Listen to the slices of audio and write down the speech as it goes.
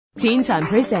Teen Time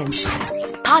presents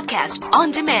Podcast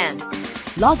on Demand.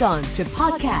 Log on to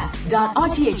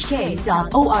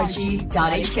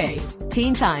podcast.rthk.org.hk.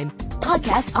 Teen Time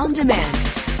Podcast on Demand.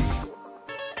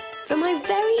 For my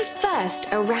very first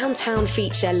Around Town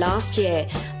feature last year,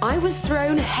 I was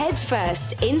thrown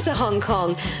headfirst into Hong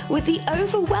Kong with the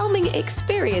overwhelming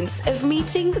experience of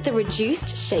meeting the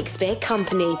Reduced Shakespeare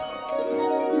Company.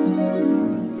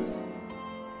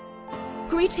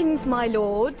 Greetings, my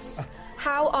lords.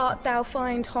 How art thou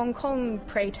find Hong Kong,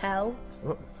 pray tell?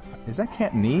 Is that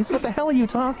Cantonese? What the hell are you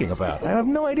talking about? I have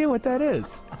no idea what that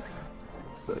is.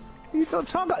 You don't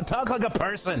talk like a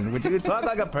person. Would you talk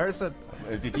like a person?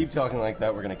 If you keep talking like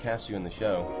that, we're going to cast you in the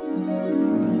show.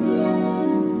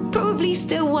 Probably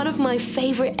still one of my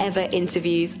favourite ever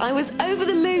interviews. I was over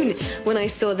the moon when I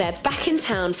saw they're back in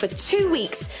town for 2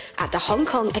 weeks at the Hong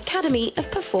Kong Academy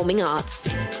of Performing Arts.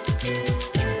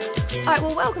 All right,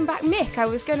 well, welcome back, Mick. I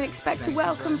was going to expect to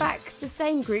welcome back the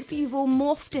same group, but you've all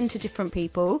morphed into different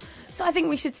people. So I think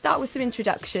we should start with some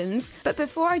introductions. But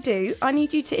before I do, I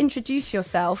need you to introduce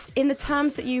yourself in the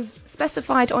terms that you've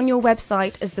specified on your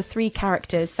website as the 3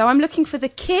 characters. So I'm looking for the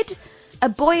kid, a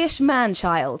boyish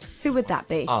man-child. Who would that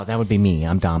be? Oh, that would be me.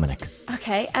 I'm Dominic.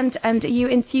 Okay, and are you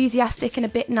enthusiastic and a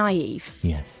bit naive?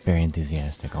 Yes, very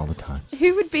enthusiastic all the time.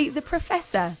 Who would be the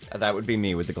professor? That would be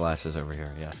me with the glasses over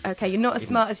here, yeah. Okay, you're not as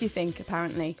smart as you think,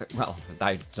 apparently. Well,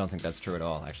 I don't think that's true at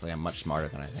all. Actually, I'm much smarter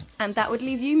than I think. And that would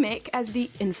leave you, Mick, as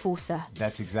the enforcer.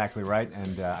 That's exactly right,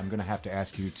 and I'm going to have to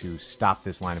ask you to stop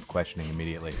this line of questioning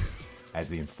immediately. As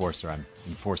the enforcer, I'm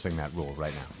enforcing that rule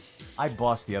right now. I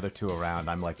boss the other 2 around.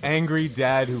 I'm like angry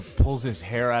dad who pulls his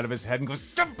hair out of his head and goes,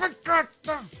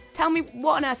 Tell me,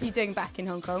 what on earth are you doing back in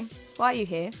Hong Kong? Why are you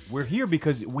here? We're here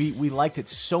because we liked it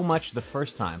so much the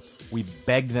first time. We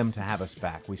begged them to have us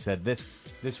back. We said this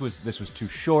was too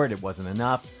short. It wasn't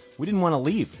enough. We didn't want to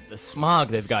leave. The smog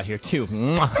they've got here, too.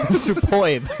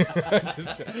 Superb.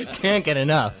 Just can't get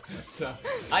enough. So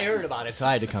I heard about it, so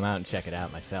I had to come out and check it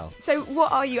out myself. So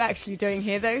what are you actually doing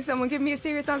here, though? Someone give me a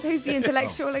serious answer. Who's the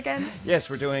intellectual again? Yes,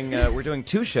 we're doing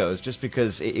 2 shows just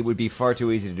because it would be far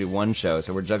too easy to do 1 show.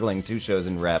 So we're juggling 2 shows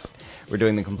in rep. We're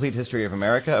doing the Complete History of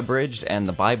America abridged and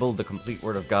the Bible, the Complete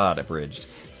Word of God abridged.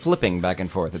 Flipping back and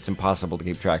forth. It's impossible to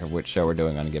keep track of which show we're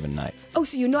doing on a given night. Oh,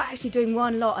 so you're not actually doing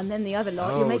one lot and then the other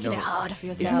lot. You're making it harder for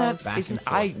yourselves.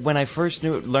 When I first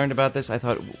learned about this, I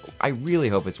thought, I really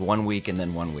hope it's 1 week and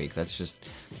then 1 week. That's just...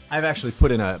 I've actually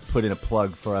put in a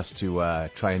plug for us to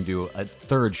try and do a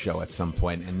 3rd show at some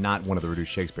point, and not one of the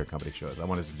Reduced Shakespeare Company shows. I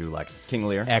want us to do like King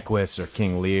Lear, Equus, or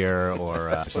King Lear,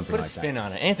 or something Put like a spin that.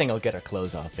 on it. Anything will get our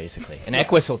clothes off, basically. And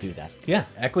Equus will do that. Yeah,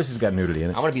 Equus has got nudity in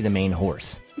it. I want to be the main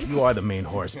horse. You are the main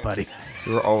horse, buddy.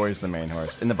 You're always the main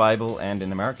horse. In the Bible and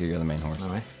in America, you're the main horse. All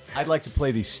right. I'd like to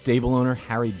play the stable owner,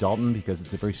 Harry Dalton, because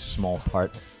it's a very small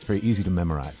part. It's very easy to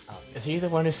memorize. Is he the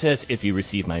one who says, if you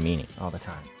receive my meaning, all the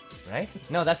time? Right?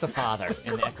 No, that's the father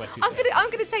in the Equus. I'm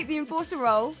gonna take the enforcer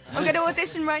role. I'm gonna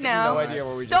audition right now. No idea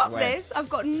where we just Stop went. this. I've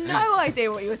got no idea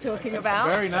what you were talking about.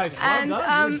 Very nice. Well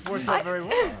done. You enforced that very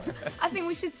well. I think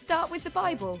we should start with the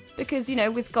Bible because,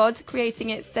 with God creating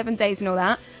it 7 days and all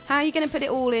that, how are you going to put it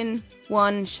all in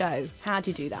one show? How do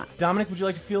you do that? Dominic, would you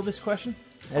like to field this question?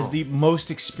 As the most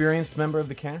experienced member of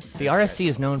the cast? The RSC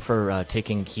is known for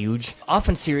taking huge,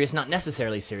 often serious, not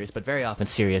necessarily serious, but very often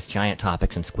serious, giant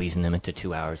topics and squeezing them into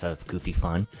 2 hours of goofy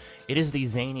fun. It is the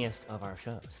zaniest of our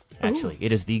shows, actually.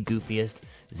 It is the goofiest,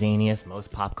 zaniest,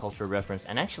 most pop culture reference,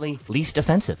 and actually least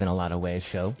offensive in a lot of ways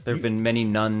show. There have been many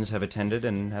nuns have attended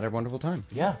and had a wonderful time.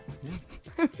 Yeah.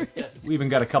 We even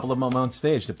got a couple of them on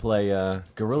stage to play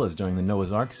gorillas during the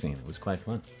Noah's Ark scene. It was quite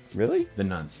fun. Really? The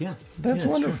nuns, yeah. That's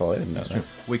it's wonderful. true. I didn't know that.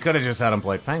 We could have just had them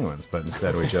play penguins, but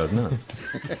instead we chose nuns.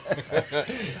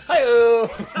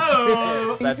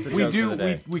 Hi-oh! That's the joke for the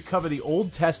day. We cover the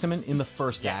Old Testament in the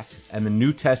first act and the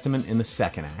New Testament in the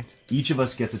second act. Each of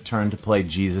us gets a turn to play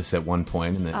Jesus at one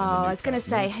point. In the New I was going to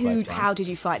say, Testament. It's quite fun. how did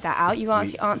you fight that out? You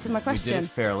answered my We question. did it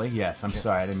fairly, yes. I'm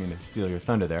sorry, I didn't mean to steal your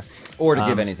thunder there. Or to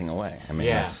give anything away. I mean,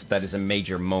 Yeah. that is a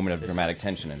major moment of dramatic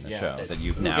tension in the show that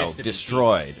you've who now gets to be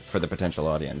destroyed for the potential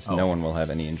audience. No one will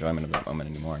have any enjoyment of that moment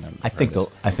anymore. And I think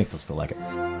they'll still like it.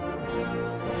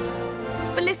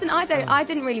 But listen, I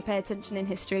didn't really pay attention in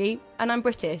history, and I'm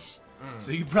British.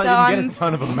 So you probably So didn't get a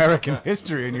ton of American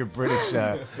history in your British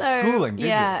schooling, did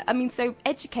yeah, you? I mean, so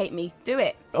educate me. Do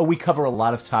it. Oh, we cover a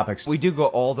lot of topics. We do go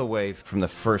all the way from the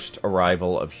first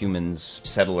arrival of humans,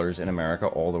 settlers in America,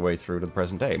 all the way through to the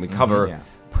present day. We cover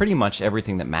pretty much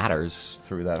everything that matters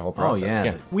through that whole process. Oh,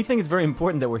 yeah. We think it's very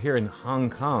important that we're here in Hong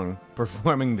Kong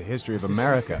performing the history of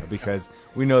America because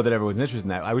we know that everyone's interested in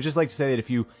that. I would just like to say that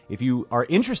if you are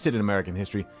interested in American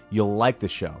history, you'll like the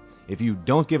show. If you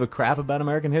don't give a crap about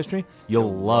American history,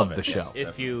 you'll love the show.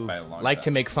 If you By a long like shot.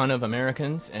 to make fun of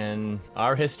Americans and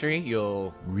our history,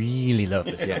 you'll really love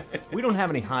this. Yeah, we don't have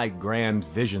any high grand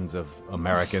visions of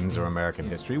Americans or American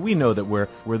history. We know that we're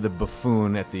the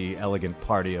buffoon at the elegant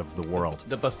party of the world.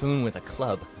 The buffoon with a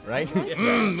club, right?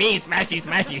 Me, smashy,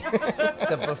 smashy.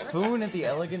 The buffoon at the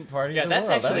elegant party Yeah, of the that's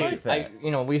world. actually, I like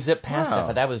that. we zipped past Wow. it,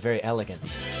 but that was very elegant.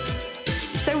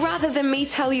 So rather than me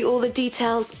tell you all the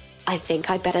details, I think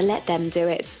I better let them do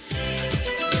it.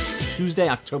 Tuesday,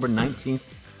 October 19th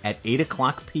at 8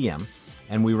 o'clock p.m.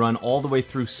 And we run all the way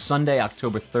through Sunday,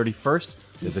 October 31st.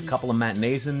 There's a couple of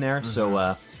matinees in there,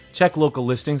 so check local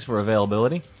listings for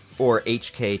availability. Or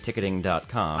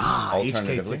hkticketing.com. HK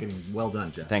Alternatively. Ticketing. Well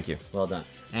done, Jeff. Thank you. Well done.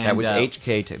 And, That was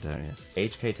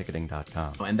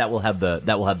hkticketing.com. and that will have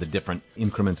the different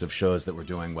increments of shows that we're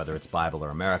doing, whether it's Bible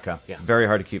or America. Yeah. Very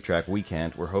hard to keep track. We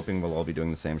can't. We're hoping we'll all be doing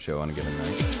the same show on a given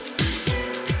night.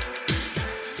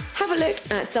 Have a look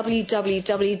at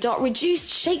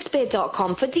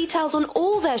www.reducedshakespeare.com for details on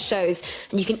all their shows,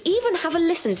 and you can even have a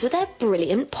listen to their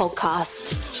brilliant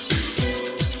podcast.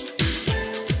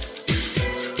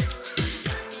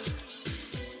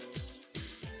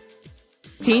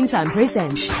 Teen Time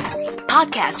Presents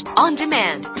Podcast on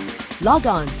Demand. Log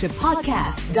on to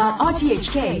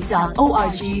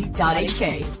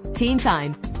podcast.rthk.org.hk. Teen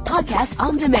Time Podcast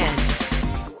on Demand.